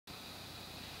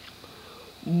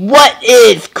What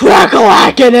is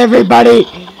crack-a-lackin', everybody?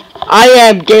 I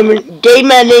am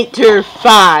Game-Manator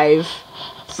 5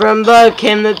 from the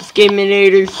Camlet's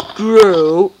Game-Manators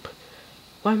group.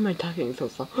 Why am I talking so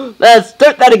slow? Let's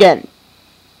start that again.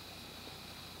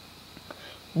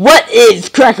 What is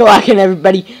crack-a-lackin',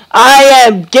 everybody? I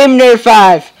am Game-Manator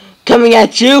 5 coming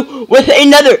at you with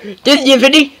another Disney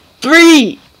Infinity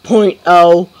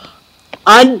 3.0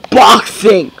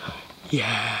 unboxing.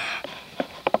 Yeah.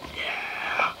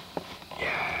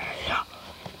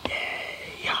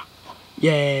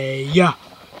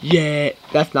 Yeah,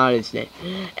 that's not his name.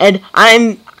 And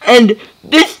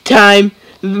this time,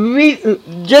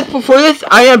 just before this,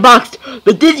 I unboxed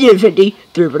the Disney Infinity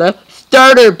 3.0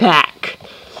 starter pack.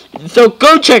 So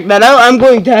go check that out. I'm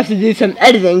going to have to do some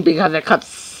editing because I cut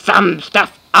some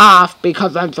stuff off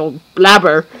because I'm so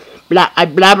I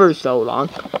blabber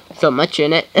so much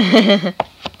in it.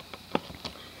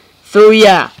 So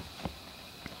yeah,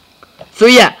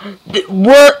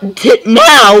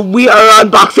 now we are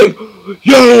unboxing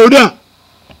Yoda.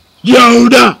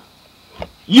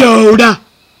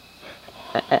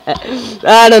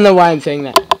 I don't know why I'm saying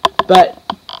that, but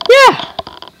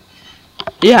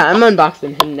yeah, I'm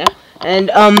unboxing him now, and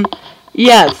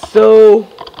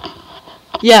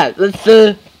let's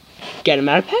get him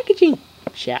out of packaging,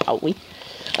 shall we?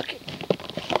 Okay.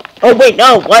 Oh wait,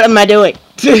 no, what am I doing?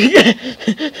 I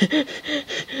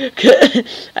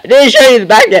didn't show you the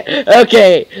back yet.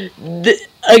 Okay,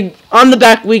 on the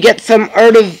back we get some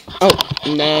art of. Oh,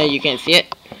 no, you can't see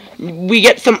it. We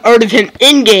get some art of him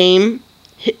in game,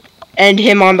 and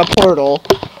him on the portal.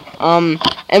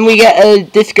 And we get a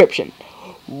description.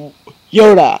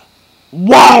 Yoda,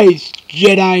 wise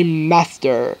Jedi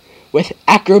master with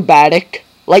acrobatic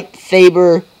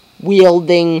lightsaber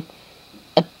wielding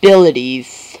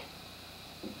abilities.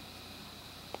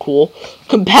 Cool.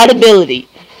 Compatibility.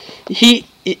 He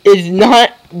is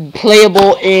not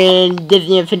playable in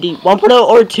Disney Infinity 1.0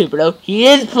 or 2.0. He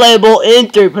is playable in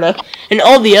 3.0, and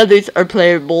all the others are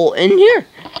playable in here.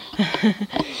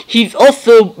 He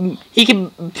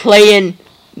can play in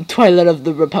Twilight of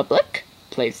the Republic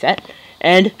playset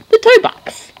and the toy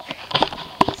box.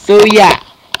 So yeah,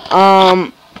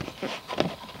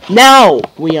 now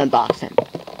we unbox him.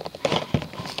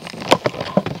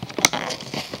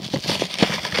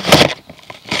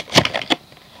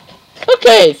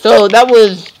 Okay, so that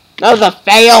was a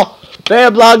fail.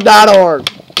 Failblog.org.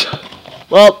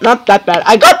 Well, not that bad.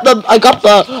 I got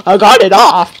it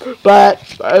off, but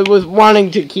I was wanting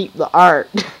to keep the art.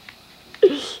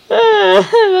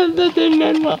 That didn't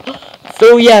end well.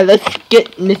 So yeah, let's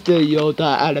get Mr.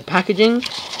 Yoda out of packaging,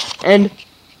 and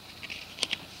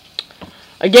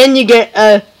again you get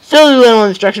a silly little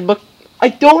instruction book. I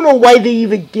don't know why they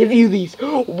even give you these.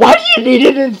 Why do you need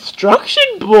an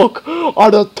instruction book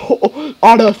on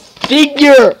a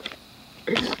figure?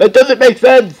 That doesn't make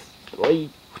sense.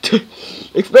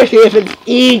 Especially if it's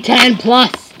E10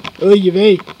 plus. Oh, you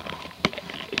may.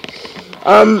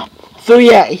 So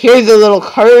yeah, here's a little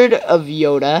card of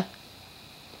Yoda.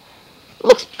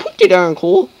 Looks pretty darn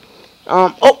cool.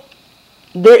 Oh,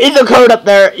 there is a code up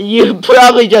there. You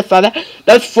probably just saw that.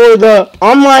 That's for the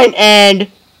online and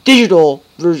digital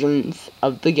versions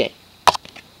of the game.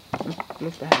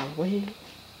 Mr. Halfway.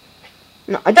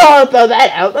 No, I don't want to throw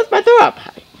that out. That's my throw up.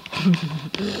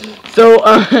 So,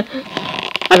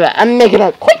 I'm making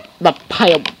a quick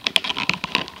pile.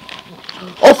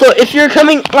 Also, if you're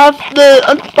coming off the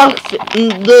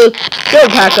starter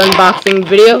pack unboxing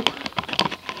video,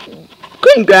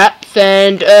 congrats,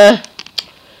 and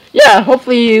yeah,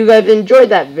 hopefully you guys enjoyed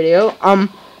that video.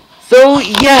 So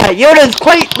yeah, Yoda's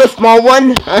quite the small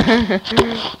one.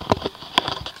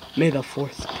 May the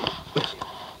force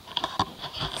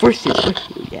is with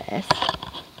you, yes.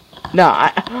 No,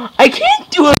 I can't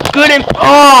do a good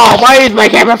oh, why is my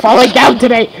camera falling down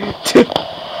today?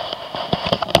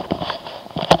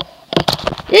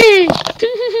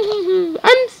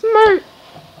 I'm smart.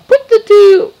 Put the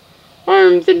two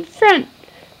arms in front.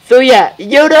 So yeah,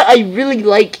 Yoda, I really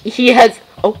like. He has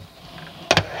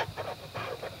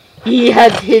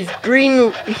his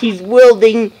green. He's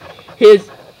wielding his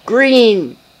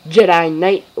green Jedi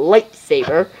Knight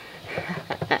lightsaber,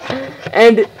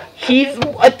 and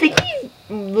I think he's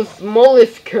the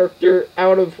smallest character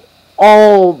out of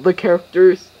all the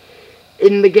characters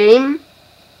in the game.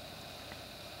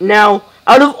 Now,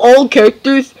 out of all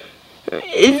characters,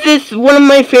 is this one of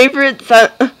my favorites?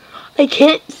 I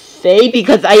can't say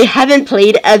because I haven't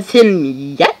played as him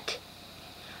yet.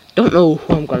 Don't know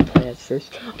who I'm gonna play as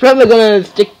first. I'm probably gonna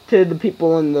stick to the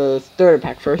people in the starter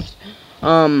pack first.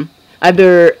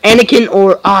 Either Anakin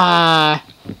or I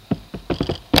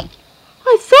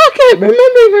suck it,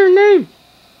 remember her name.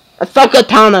 Ahsoka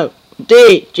Tano.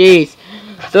 Jeez.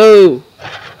 So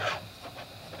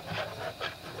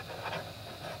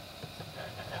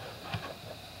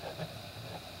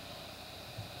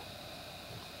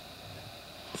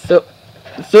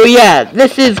So yeah,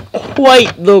 this is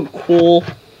quite the cool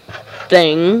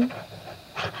thing.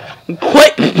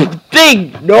 Quite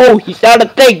thing! No, he's not a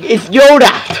thing, it's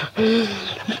Yoda!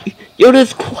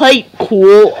 Yoda's quite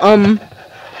cool,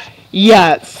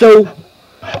 yeah, so,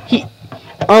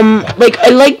 like, I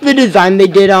like the design they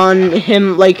did on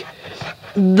him, like,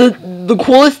 the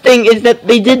coolest thing is that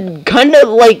they did kind of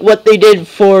like what they did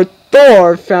for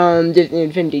Thor from Disney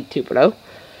Infinity 2.0.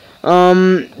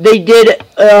 They did,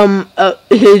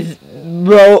 his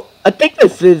robe, I think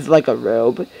this is like a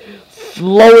robe,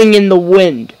 flowing in the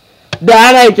wind.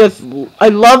 That I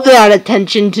love that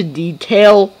attention to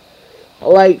detail,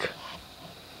 like,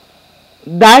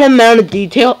 that amount of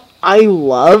detail, I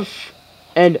love,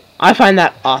 and I find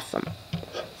that awesome.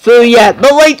 So yeah, the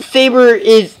lightsaber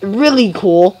is really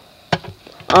cool.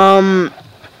 Overall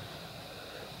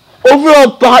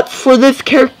thoughts for this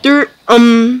character,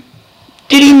 did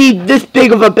he need this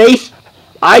big of a base?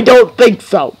 I don't think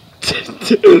so.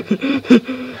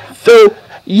 So,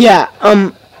 yeah,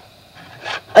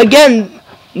 again,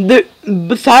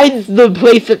 besides the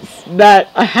places that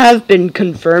have been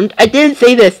confirmed, I didn't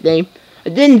say this name. I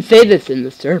didn't say this in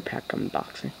the Star Pack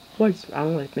unboxing. What's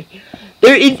wrong with me?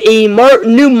 There is a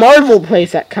new Marvel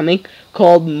playset coming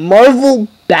called Marvel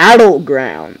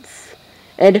Battlegrounds,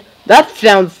 and that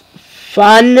sounds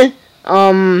fun.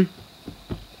 Then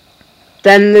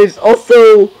there's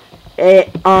also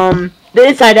a the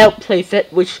Inside Out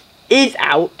playset, which is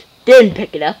out. Didn't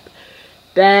pick it up.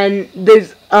 Then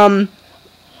there's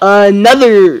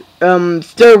another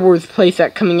Star Wars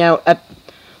playset coming out at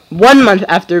 1 month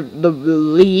after the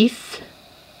release.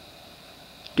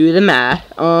 Do the math.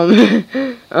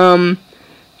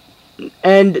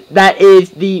 And that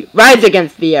is the Rise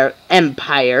Against the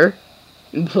Empire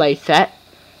playset.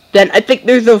 Then I think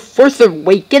there's a Force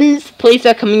Awakens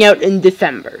playset coming out in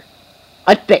December.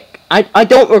 I think. I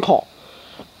don't recall.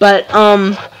 But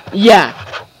yeah.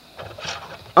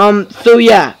 So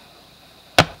yeah.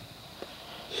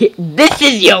 This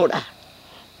is Yoda.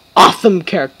 Awesome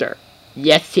character.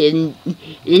 Yes,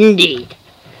 indeed.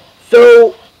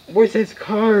 So, where's his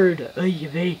card?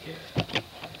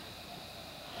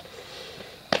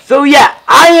 So yeah,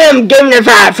 I am Gamer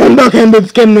Fat from the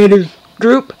Cambridge Gaminators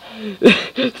group,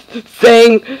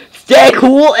 saying stay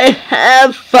cool and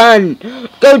have fun.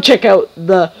 Go check out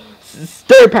the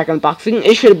Star Pack unboxing.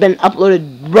 It should have been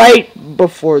uploaded right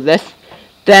before this.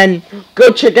 Then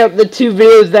go check out the 2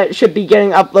 videos that should be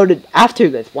getting uploaded after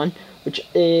this one, which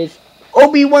is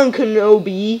Obi-Wan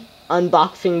Kenobi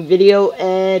unboxing video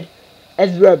and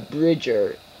Ezra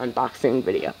Bridger unboxing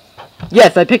video.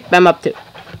 Yes, I picked them up too.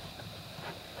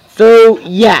 So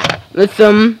yeah, let's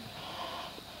I'm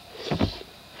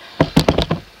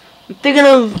thinking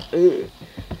of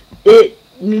it.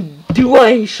 Do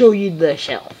I show you the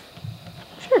shelf?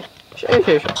 Sure.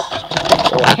 Go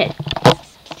ahead.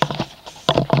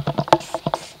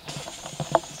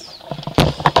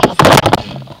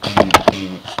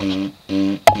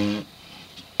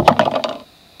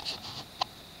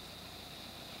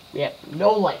 Yeah,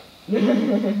 no light.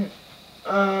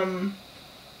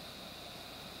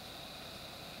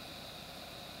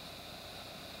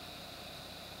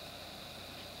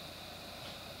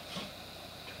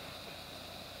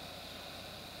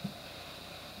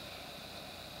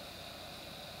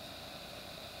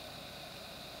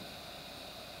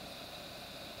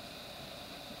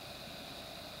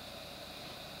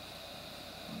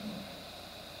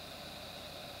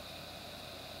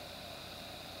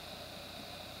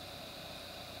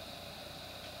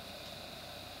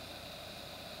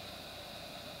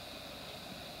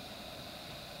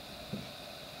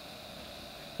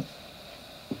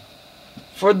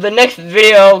 For the next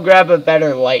video, I'll grab a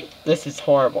better light. This is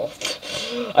horrible.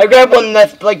 I grabbed one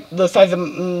that's like the size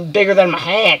of bigger than my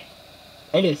hand.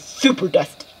 It is super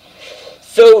dusty.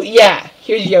 So yeah,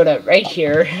 here's Yoda right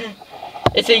here.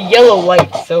 It's a yellow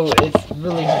light, so it's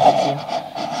really hard to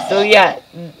see. So yeah,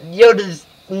 Yoda's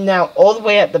now all the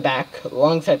way at the back,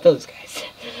 alongside those guys.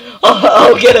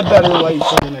 I'll get a better light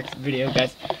for the next video,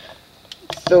 guys.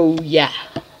 So yeah,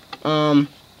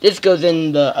 this goes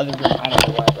in the other room. I don't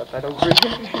know why I got that over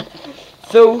here.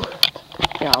 So,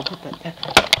 yeah, I'll put that down.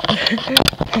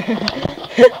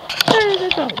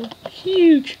 That's all.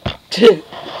 Huge. Huge.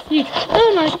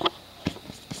 Oh my.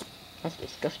 That's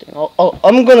disgusting. Oh,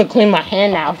 I'm gonna clean my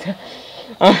hand out.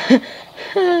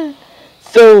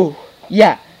 So,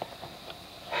 yeah.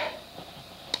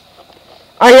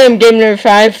 I am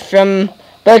Gamer5 from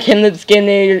Buck Henlip's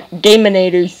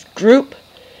Gaminators group,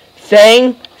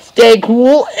 saying, stay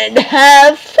cool and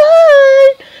have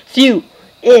fun! See you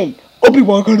in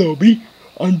Obi-Wan Kenobi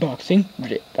unboxing.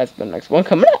 That's the next one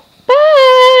coming up.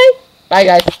 Bye! Bye,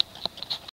 guys.